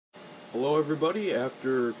Hello everybody,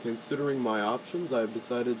 after considering my options I've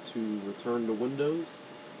decided to return to Windows,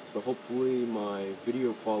 so hopefully my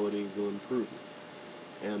video quality will improve.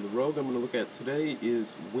 And the rogue I'm going to look at today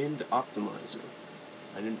is Wind Optimizer.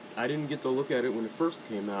 I didn't get to look at it when it first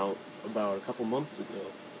came out about a couple months ago,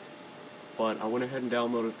 but I went ahead and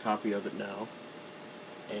downloaded a copy of it now,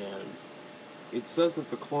 and it says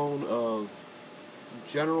it's a clone of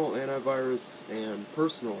General Antivirus and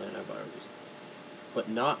Personal Antivirus, but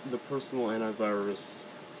not the Personal Antivirus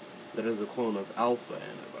that is a clone of Alpha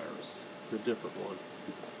Antivirus. It's a different one.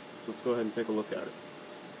 So let's go ahead and take a look at it.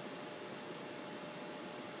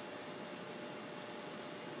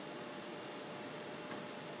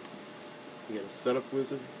 You get a setup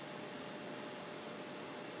wizard.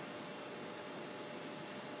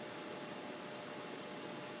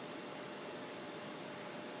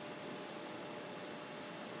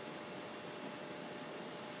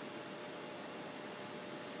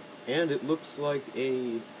 And it looks like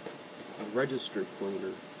a register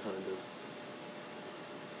cleaner, kind of.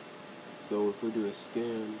 So if we do a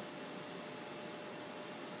scan,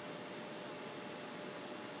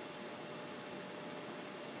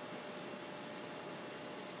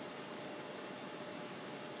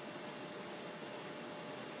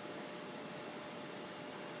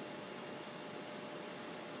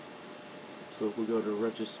 so if we go to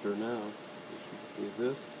register now, we should see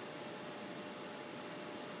this.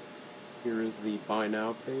 Here is the Buy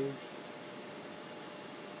Now page.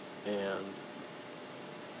 And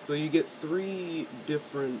so you get three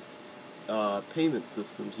different payment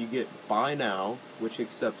systems. You get Buy Now, which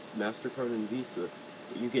accepts MasterCard and Visa.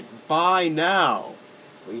 But you get Buy Now,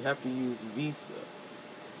 but you have to use Visa.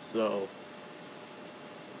 So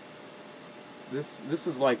this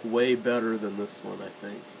is like way better than this one, I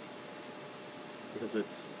think, because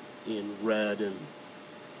it's in red, and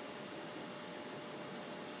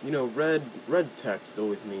you know, red text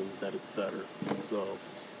always means that it's better. So,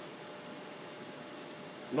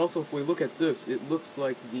 and also if we look at this, it looks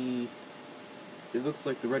like the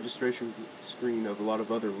registration screen of a lot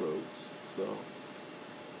of other rogues. So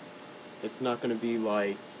it's not going to be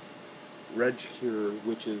like RegCure,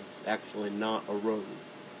 which is actually not a rogue.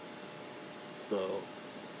 So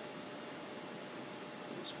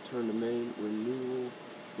just return to main.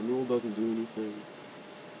 Renewal doesn't do anything.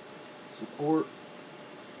 Support.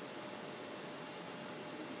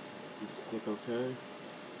 Just click OK.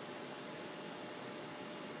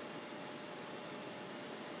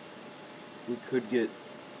 We could get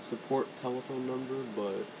support telephone number,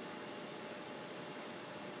 but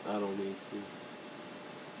I don't need to.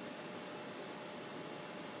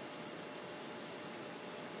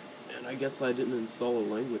 And I guess I didn't install a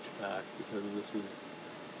language pack because this is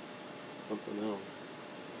something else.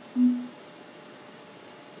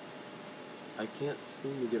 I can't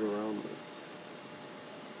seem to get around this.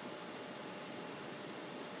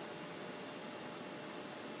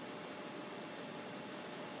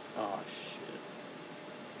 Ah, shit.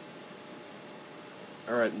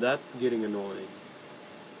 Alright, that's getting annoying.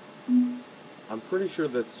 I'm pretty sure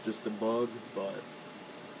that's just a bug, but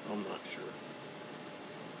I'm not sure.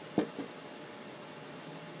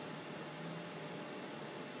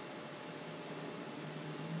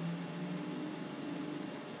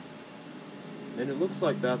 And it looks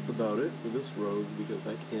like that's about it for this rogue, because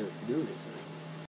I can't do anything.